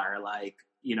bar, like,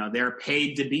 you know, they're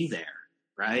paid to be there,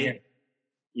 right? Yeah.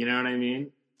 You know what I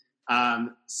mean?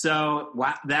 So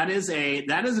that is a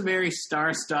very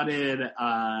star-studded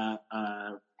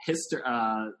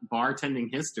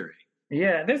bartending history.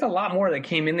 Yeah, there's a lot more that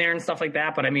came in there and stuff like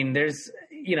that, but I mean, there's,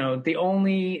 you know, the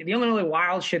only really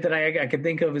wild shit that I could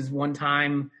think of is one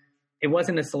time, it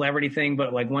wasn't a celebrity thing,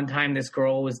 but like one time this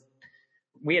girl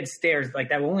we had stairs, like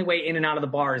that only way in and out of the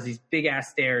bar is these big ass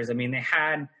stairs. I mean, they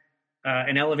had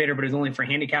an elevator, but it was only for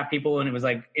handicapped people, and it was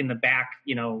like in the back,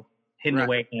 you know, hidden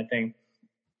away kind of thing.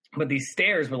 But these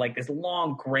stairs were like this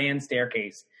long grand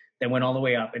staircase that went all the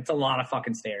way up. It's a lot of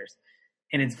fucking stairs,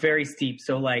 and it's very steep.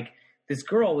 So like this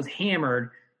girl was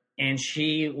hammered, and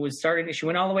she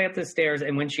went all the way up the stairs,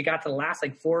 and when she got to the last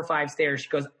like 4 or 5 stairs, she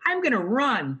goes, "I'm gonna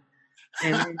run."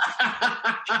 And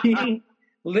she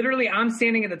literally, I'm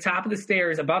standing at the top of the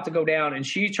stairs about to go down, and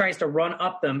she tries to run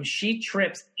up them. She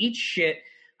trips, eats shit.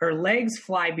 Her legs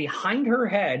fly behind her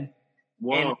head.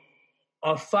 Whoa. And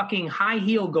a fucking high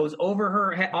heel goes over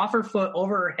her head, off her foot,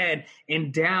 over her head,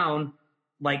 and down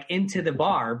like into the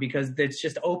bar because it's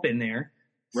just open there.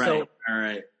 Right. So, all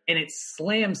right. And it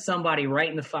slams somebody right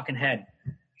in the fucking head.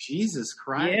 Jesus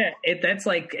Christ. Yeah, that's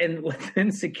like, and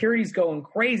then security's going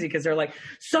crazy because they're like,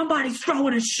 "Somebody's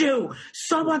throwing a shoe.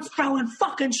 Someone's throwing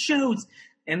fucking shoes."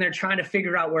 And they're trying to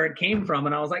figure out where it came from.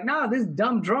 And I was like, "No, this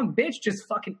dumb drunk bitch just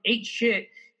fucking ate shit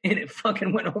and it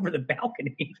fucking went over the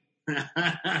balcony."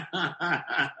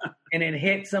 And it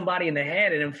hit somebody in the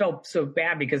head, and it felt so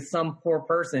bad because some poor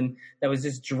person that was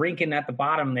just drinking at the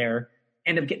bottom there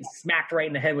ended up getting smacked right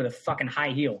in the head with a fucking high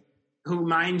heel. Who,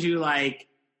 mind you, like,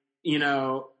 you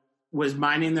know, was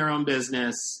minding their own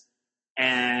business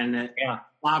and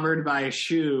clobbered by a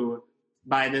shoe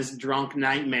by this drunk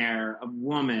nightmare of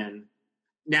woman.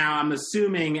 Now, I'm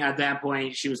assuming at that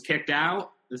point she was kicked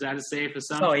out. Is that a safe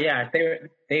assumption? Oh, yeah.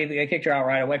 They kicked her out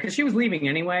right away because she was leaving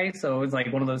anyway, so it was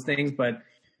like one of those things. But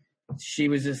she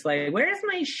was just like, "Where's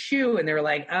my shoe?" And they were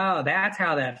like, "Oh, that's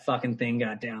how that fucking thing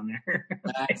got down there."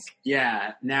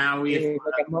 Yeah. Now we've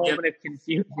like a moment of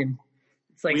confusion.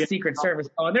 It's like Secret Service.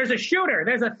 Oh, there's a shooter.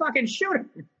 There's a fucking shooter.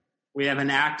 We have an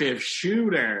active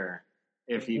shooter,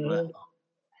 if you will.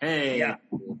 Hey. Yeah.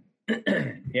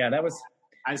 Yeah, that was.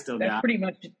 That's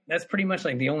pretty much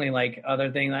like the only like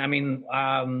other thing. I mean,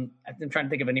 I'm trying to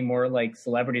think of any more like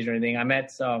celebrities or anything. I met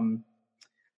some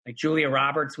like Julia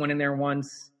Roberts went in there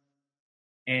once,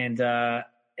 and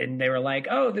they were like,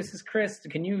 "Oh, this is Chris.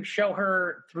 Can you show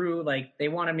her through?" Like they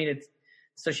wanted me to,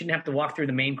 so she didn't have to walk through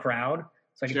the main crowd,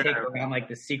 so I could take her around like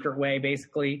the secret way,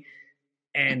 basically.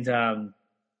 And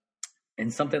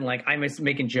something like I was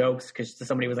making jokes because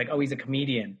somebody was like, "Oh, he's a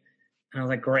comedian." And I was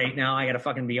like, "Great, now I got to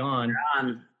fucking be on."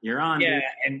 You're on. Yeah, Dude.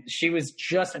 and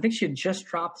I think she had just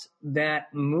dropped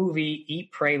that movie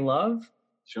Eat, Pray, Love.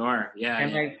 Sure. Yeah.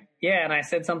 And I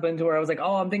said something to her. I was like,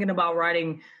 "Oh, I'm thinking about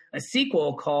writing a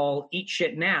sequel called Eat,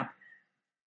 Shit, Nap,"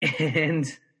 and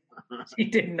she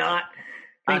did not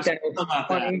think that was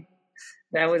funny.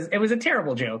 It was a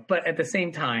terrible joke, but at the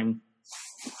same time,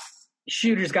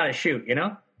 shooters got to shoot, you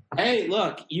know? Hey,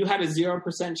 look, you had a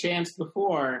 0% chance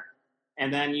before,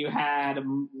 and then you had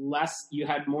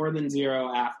more than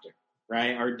zero after,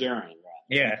 right? Or during, right?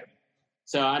 Yeah.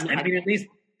 So I mean, at least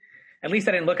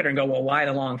I didn't look at her and go, "Well, why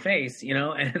the long face?" You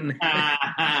know, and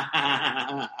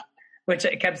which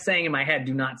I kept saying in my head,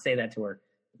 "Do not say that to her.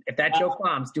 If that joke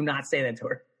bombs, do not say that to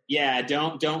her." Yeah,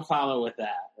 don't follow with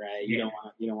that, right? You don't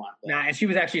want that. Nah, and she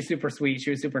was actually super sweet. She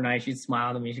was super nice. She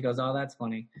smiled at me. She goes, "Oh, that's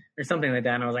funny," or something like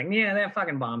that. And I was like, "Yeah, that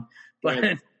fucking bomb." But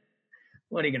Right.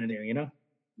 what are you gonna do? You know?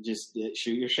 Just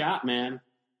shoot your shot, man.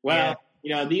 Well,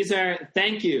 these are.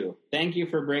 Thank you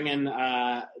for bringing.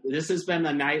 This has been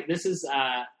the night. This is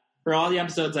for all the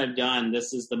episodes I've done.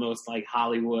 This is the most like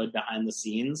Hollywood behind the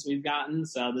scenes we've gotten.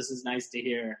 So this is nice to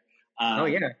hear.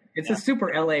 It's a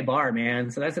super LA bar,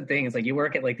 man. So that's the thing. It's like you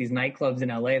work at like these nightclubs in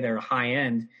LA. They're high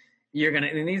end.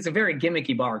 And it's a very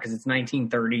gimmicky bar because it's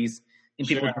 1930s and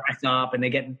people dress up and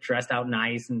they get dressed out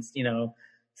nice and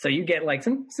so you get like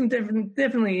some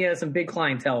definitely some big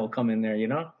clientele will come in there, you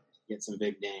know. Get some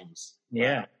big names.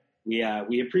 Yeah,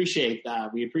 we appreciate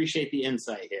that. We appreciate the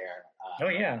insight here.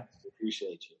 We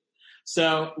appreciate you.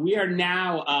 So we are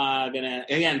now gonna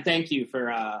again thank you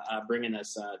for bringing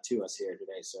this to us here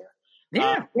today, sir.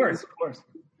 Yeah, of course.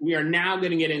 We are now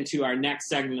going to get into our next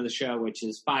segment of the show, which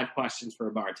is 5 questions for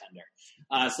a bartender.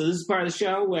 So this is part of the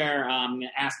show where I'm going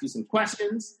to ask you some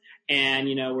questions, and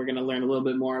we're going to learn a little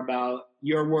bit more about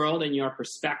your world and your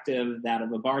perspective, that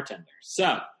of a bartender.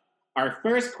 So our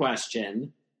first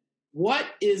question: what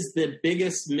is the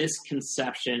biggest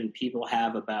misconception people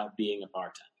have about being a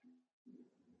bartender?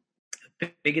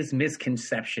 The biggest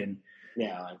misconception.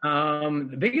 Yeah.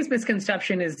 The biggest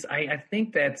misconception is I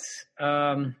think that's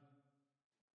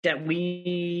that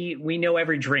we know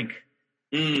every drink.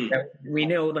 That we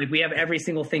know, like, we have every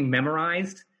single thing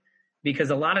memorized, because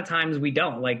a lot of times we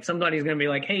don't. Like, somebody's going to be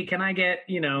like, "Hey, can I get,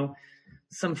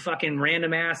 some fucking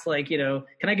random ass, like, can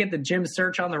I get the Jim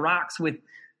Search on the rocks with a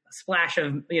splash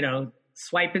of,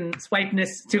 swipeness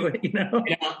to it,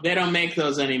 They don't make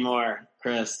those anymore,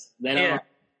 Chris. They don't.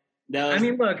 Yeah. I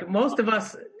mean, look, most of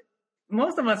us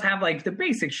have like the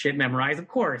basic shit memorized, of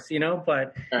course,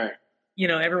 but sure.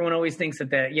 Everyone always thinks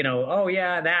that, oh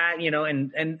yeah, that,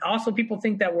 and also people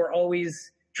think that we're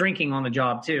always drinking on the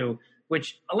job too,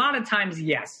 which a lot of times,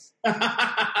 yes.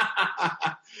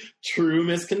 True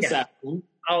misconception. Yeah.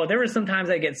 Oh, there were some times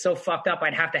I get so fucked up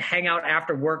I'd have to hang out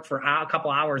after work for a couple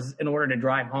hours in order to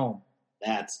drive home.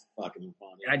 That's fucking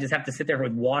funny. I just have to sit there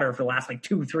with water for the last like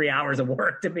 2-3 hours of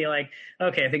work to be like,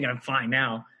 okay, I think I'm fine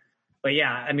now. But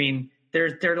yeah, I mean,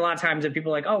 there are a lot of times that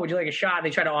people are like, "Oh, would you like a shot?"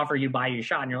 They try to offer you, buy you a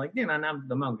shot, and you're like, "No,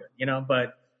 I'm good,"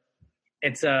 But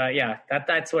it's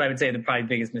that's what I would say the probably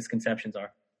biggest misconceptions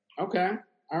are. Okay,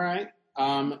 all right.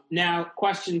 Now,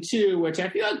 question 2, which I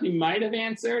feel like we might have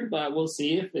answered, but we'll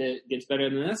see if it gets better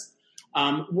than this.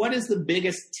 What is the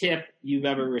biggest tip you've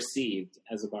ever received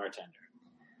as a bartender?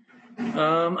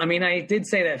 I mean, I did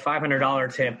say that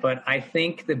 $500 tip, but I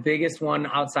think the biggest one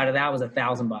outside of that was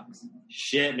 $1,000.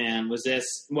 Shit, man. Was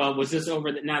this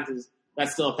over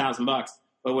that's still $1,000,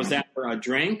 but was that for a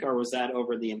drink or was that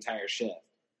over the entire shift?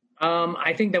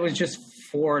 I think that was just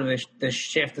for the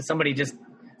shift.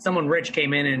 Someone rich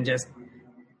came in and just,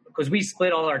 because we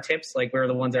split all our tips, like we were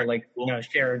the ones that like,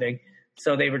 share everything.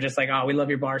 So they were just like, "Oh, we love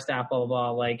your bar staff, blah, blah,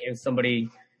 blah." Like, it was somebody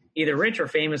either rich or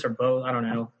famous or both. I don't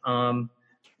know.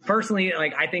 Personally,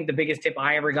 like, I think the biggest tip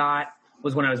I ever got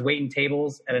was when I was waiting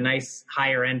tables at a nice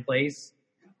higher end place.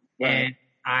 Right. And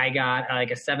I got like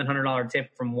a $700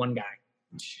 tip from one guy.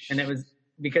 And it was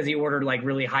because he ordered like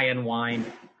really high end wine.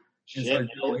 And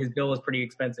so his bill was pretty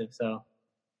expensive. So,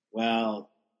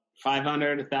 well,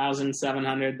 500, 1,000,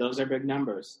 700, those are big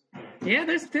numbers. Yeah,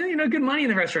 there's still, good money in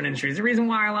the restaurant industry. There's a reason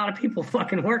why a lot of people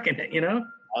fucking work in it,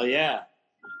 Oh, yeah.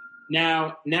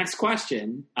 Now, next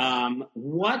question.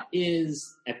 What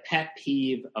is a pet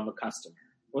peeve of a customer?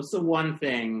 What's the one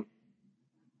thing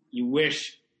you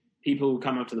wish people who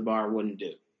come up to the bar wouldn't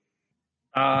do?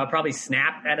 Probably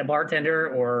snap at a bartender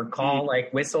or call,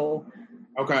 like, whistle.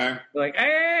 Okay. Like,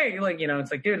 "Hey," like,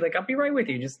 it's like, dude, like, I'll be right with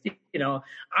you. Just,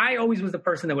 I always was the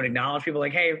person that would acknowledge people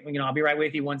like, "Hey, I'll be right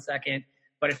with you 1 second."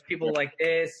 But if people like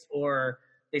this, or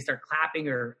they start clapping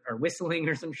or whistling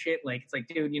or some shit, like, it's like,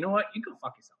 dude, you know what? You go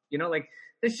fuck yourself. Like,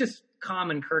 it's just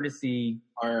common courtesy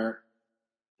or,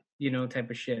 type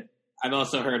of shit. I've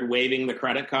also heard waving the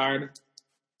credit card.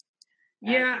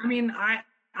 Yeah, I mean,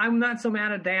 I'm not so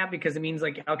mad at that because it means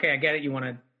like, okay, I get it. You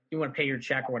want to pay your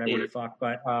check or whatever the fuck,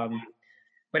 but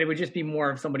it would just be more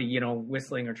of somebody, you know,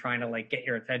 whistling or trying to like get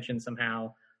your attention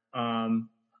somehow.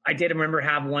 I did remember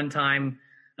have one time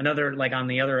another, like on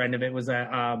the other end of it was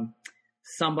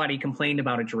somebody complained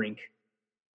about a drink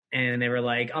and they were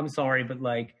like, I'm sorry, but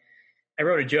like, I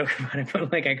wrote a joke about it,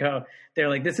 but like they're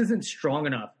like, this isn't strong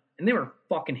enough. And they were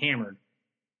fucking hammered.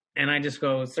 And I just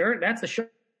go, sir, that's a shot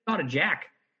of Jack.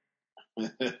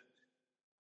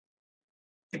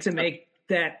 To make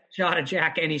that shot of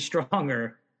Jack any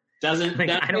stronger. I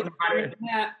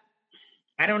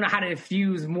don't know how to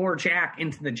infuse more Jack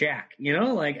into the Jack, you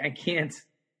know? Like, I can't.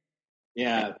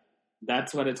 Yeah,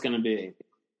 that's what it's going to be.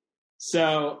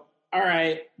 So, all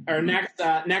right, our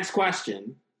next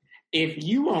question. If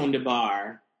you owned a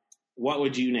bar, what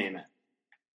would you name it?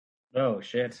 Oh,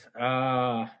 shit.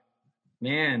 Man,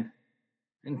 I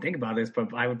didn't think about this,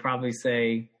 but I would probably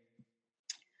say,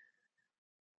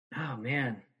 oh,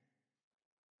 man.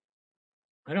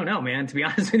 I don't know, man. To be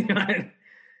honest with you,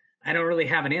 I don't really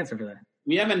have an answer for that.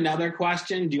 We have another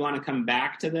question. Do you want to come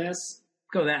back to this?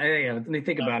 Go that. Yeah, let me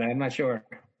think about it. I'm not sure.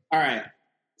 All right.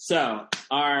 So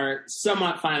our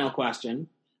somewhat final question.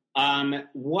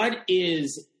 What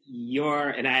is your,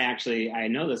 and I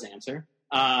know this answer,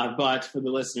 but for the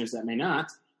listeners that may not,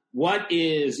 what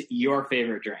is your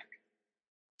favorite drink?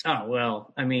 Oh,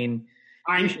 well, I mean,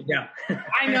 you should know.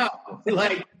 I know.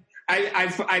 Like,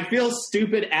 I feel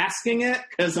stupid asking it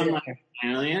because I'm like, I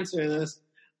can't really answer this.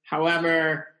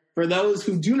 However, for those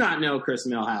who do not know Chris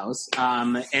Millhouse,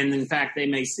 and in fact they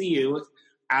may see you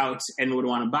out and would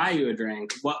want to buy you a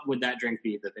drink, what would that drink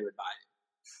be that they would buy?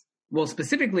 Well,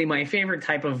 specifically, my favorite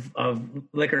type of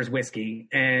liquor is whiskey,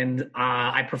 and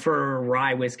I prefer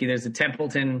rye whiskey. There's a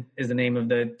Templeton is the name of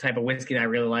the type of whiskey that I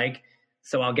really like,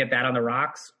 so I'll get that on the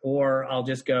rocks, or I'll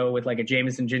just go with like a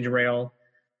Jameson ginger ale,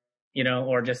 you know,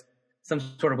 or just some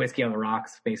sort of whiskey on the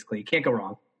rocks, basically. Can't go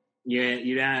wrong.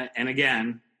 Yeah, and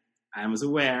again, I was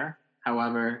aware.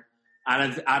 However,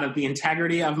 out of the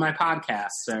integrity of my podcast,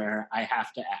 sir, I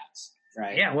have to ask.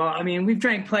 Right? Yeah. Well, I mean, we've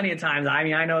drank plenty of times. I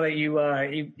mean, I know that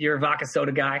you're a vodka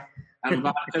soda guy. I'm a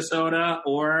vodka soda,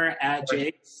 or at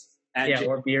Jake's.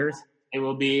 Or beers. It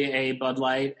will be a Bud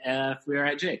Light if we're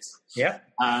at Jake's. Yep.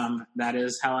 That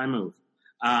is how I move.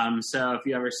 So if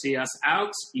you ever see us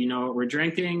out, you know what we're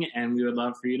drinking, and we would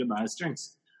love for you to buy us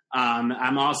drinks.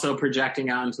 I'm also projecting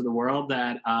out into the world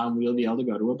that we'll be able to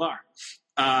go to a bar.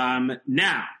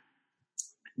 Now,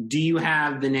 do you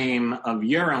have the name of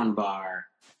your own bar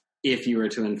if you were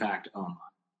to, in fact, own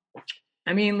one?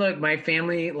 I mean, look, my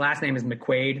family last name is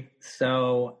McQuaid,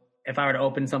 so if I were to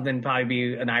open something, it'd probably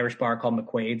be an Irish bar called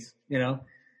McQuaid's, you know,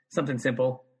 something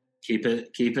simple. Keep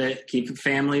it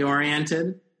family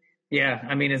oriented. Yeah,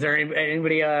 I mean, is there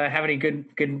anybody have any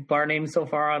good bar names so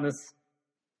far on this?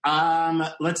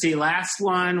 Let's see. Last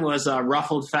one was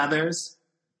Ruffled Feathers.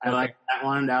 I like that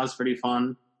one. That was pretty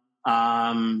fun.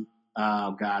 Oh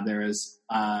God, there is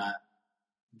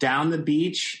Down the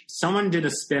Beach. Someone did a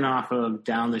spin-off of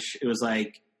Down the. It was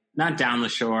like not Down the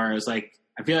Shore. It was like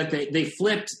I feel like they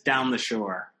flipped Down the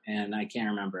Shore, and I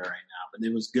can't remember it right now, but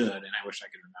it was good, and I wish I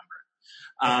could remember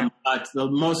it. But the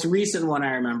most recent one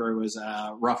I remember was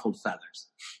Ruffled Feathers,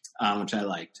 which I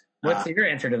liked. What's your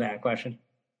answer to that question?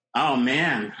 Oh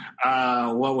man,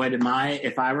 what would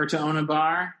if I were to own a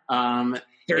bar?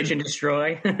 Search and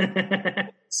destroy.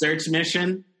 Search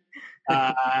mission.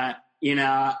 You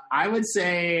know, I would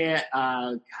say,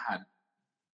 God,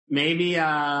 maybe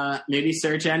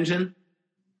search engine.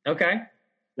 Okay,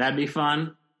 that'd be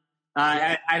fun.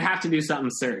 I'd have to do something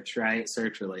search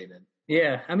related.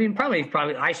 Yeah, I mean, probably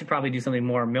I should probably do something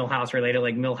more Millhouse related,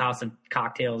 like Millhouse and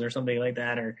cocktails or something like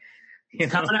that, or.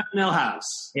 Coming up Millhouse.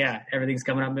 Yeah, everything's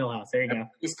coming up Millhouse. There you go.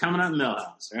 He's coming up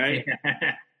Millhouse, right?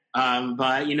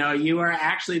 But, you know, you are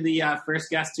actually the first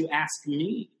guest to ask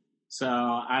me. So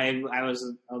I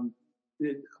was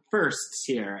first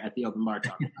here at the Open Bar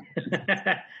Talk.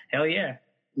 Hell yeah.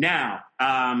 Now,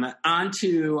 on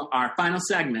to our final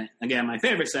segment. Again, my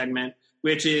favorite segment,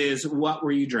 which is What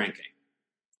Were You Drinking?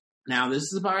 Now, this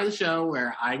is a part of the show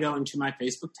where I go into my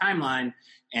Facebook timeline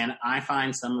and I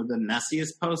find some of the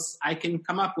messiest posts I can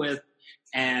come up with,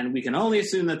 and we can only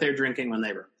assume that they're drinking when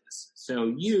they wrote this.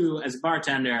 So you, as a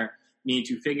bartender, need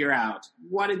to figure out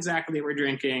what exactly they were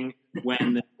drinking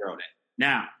when they wrote it.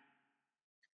 Now,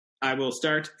 I will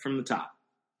start from the top.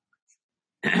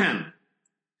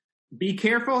 Be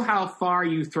careful how far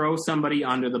you throw somebody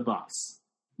under the bus.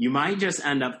 You might just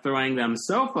end up throwing them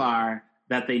so far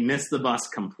that they miss the bus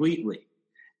completely.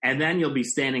 And then you'll be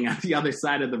standing on the other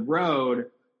side of the road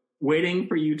waiting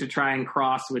for you to try and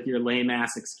cross with your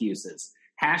lame-ass excuses.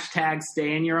 Hashtag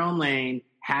stay in your own lane.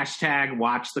 Hashtag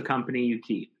watch the company you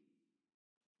keep.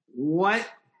 What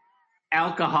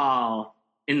alcohol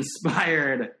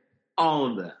inspired all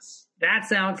of this? That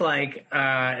sounds like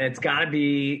it's got to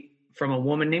be from a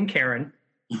woman named Karen.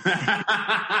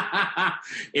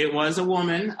 It was a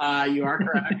woman. You are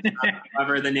correct.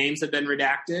 However, the names have been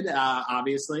redacted,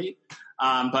 obviously.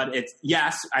 But it's,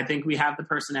 yes, I think we have the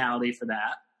personality for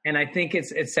that. And I think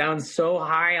it sounds so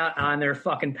high on their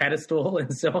fucking pedestal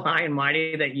and so high and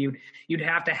mighty that you'd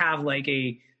have to have like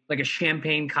a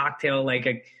champagne cocktail, like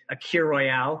a Kir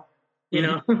Royale, you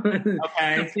know?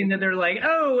 Okay. Something that they're like,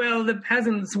 oh, well, the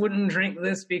peasants wouldn't drink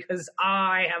this because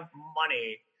I have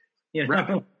money, you know?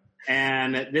 Right.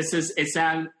 And this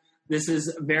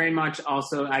is very much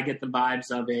also, I get the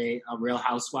vibes of a Real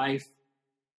Housewife.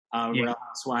 Real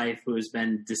Housewife who has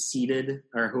been deceived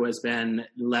or who has been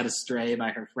led astray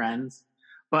by her friends,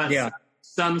 but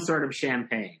some sort of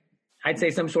champagne. I'd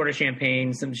say some sort of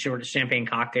champagne, some sort of champagne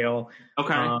cocktail.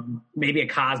 Okay, maybe a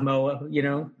Cosmo. You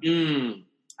know,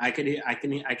 I can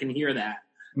hear that.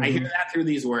 Mm-hmm. I hear that through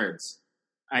these words.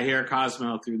 I hear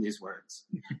Cosmo through these words.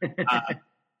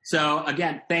 So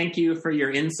again, thank you for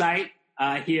your insight.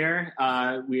 Here,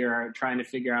 we are trying to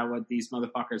figure out what these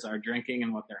motherfuckers are drinking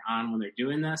and what they're on when they're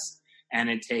doing this. And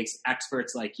it takes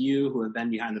experts like you who have been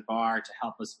behind the bar to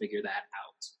help us figure that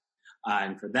out.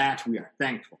 And for that, we are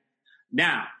thankful.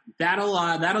 Now,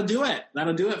 that'll do it.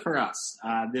 That'll do it for us.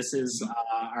 This is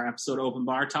our episode of Open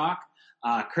Bar Talk.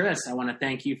 Chris, I want to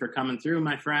thank you for coming through,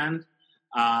 my friend.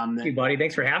 Hey, buddy.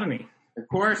 Thanks for having me. Of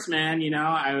course, man. You know,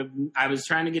 I was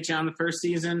trying to get you on the first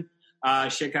season.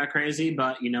 Shit got crazy,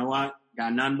 but you know what?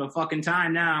 Got none but fucking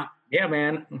time now. Yeah,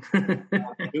 man.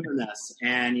 Doing this.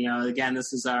 And, you know, again,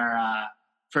 this is our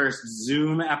first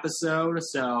Zoom episode,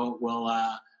 so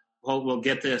we'll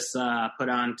get this put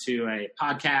onto a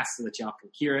podcast so that y'all can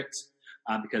hear it,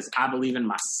 because I believe in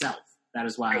myself. That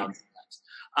is why I'll do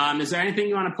that. Is there anything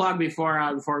you want to plug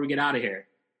before we get out of here?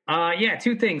 Yeah,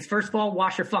 two things. First of all,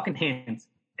 wash your fucking hands.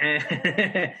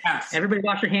 Yes. Everybody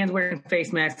wash your hands wearing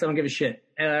face masks. I don't give a shit.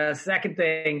 Second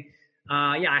thing,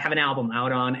 I have an album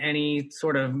out on any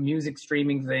sort of music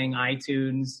streaming thing,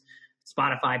 iTunes,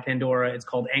 Spotify, Pandora. It's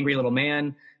called Angry Little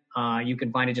Man. You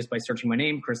can find it just by searching my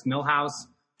name, Chris Millhouse,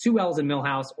 2 L's in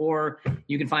Millhouse, or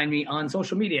you can find me on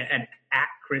social media at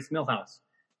Chris Millhouse,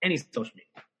 any social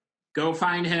media. Go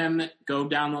find him. Go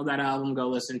download that album. Go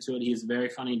listen to it. He's a very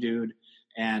funny dude.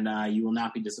 And you will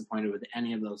not be disappointed with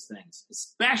any of those things,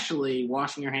 especially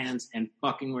washing your hands and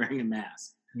fucking wearing a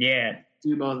mask. Yeah.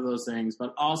 Do both of those things,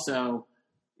 but also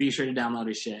be sure to download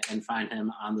his shit and find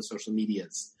him on the social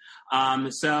medias.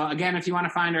 So again, if you want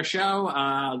to find our show,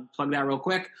 plug that real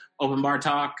quick.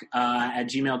 Openbartalk at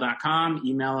gmail.com.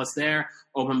 Email us there.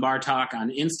 Openbartalk on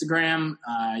Instagram.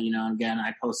 Again,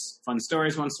 I post fun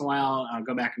stories once in a while.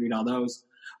 Go back and read all those.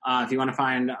 If you want to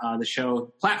find the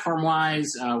show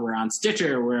platform-wise, we're on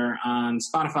Stitcher, we're on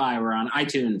Spotify, we're on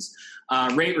iTunes.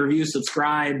 Rate, review,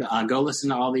 subscribe. Go listen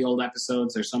to all the old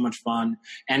episodes. They're so much fun.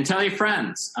 And tell your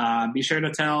friends. Be sure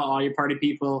to tell all your party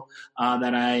people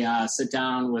that I sit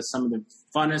down with some of the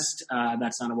funnest,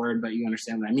 that's not a word, but you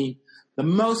understand what I mean, the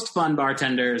most fun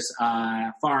bartenders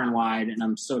far and wide, and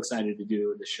I'm so excited to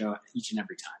do the show each and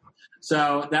every time.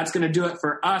 So that's going to do it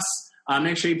for us.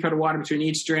 Make sure you put a water between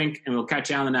each drink, and we'll catch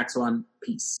you on the next one.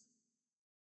 Peace.